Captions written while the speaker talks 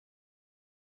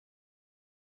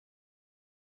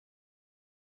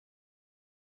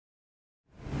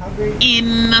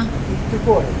in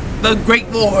the Great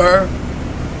War,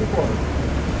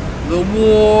 the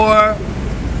war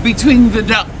between the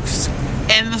ducks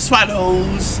and the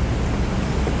swallows.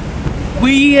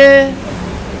 We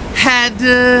had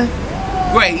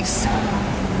grace.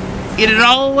 It had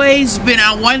always been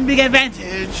our one big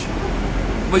advantage.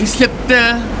 We slipped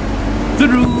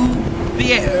through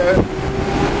the air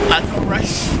like a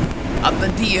rush of the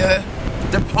deer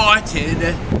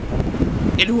departed.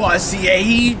 It was the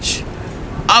age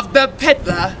of the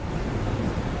peddler.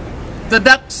 The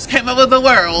ducks came over the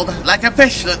world like a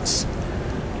pestilence,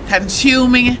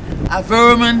 consuming our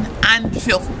vermin and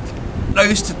filth. They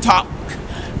used to talk,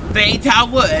 they ate our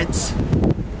words.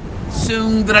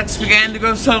 Soon the ducks began to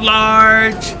grow so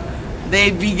large,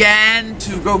 they began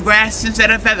to grow grass instead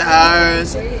of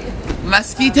feathers.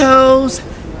 Mosquitoes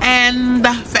and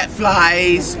fat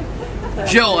flies,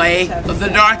 joy of the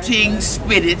darting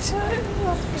spirit.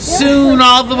 Soon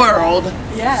all the world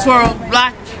swirled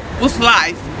black with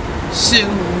life. Soon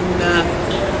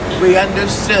we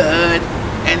understood,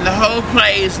 and the whole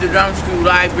place, the Drum School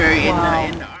Library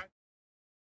in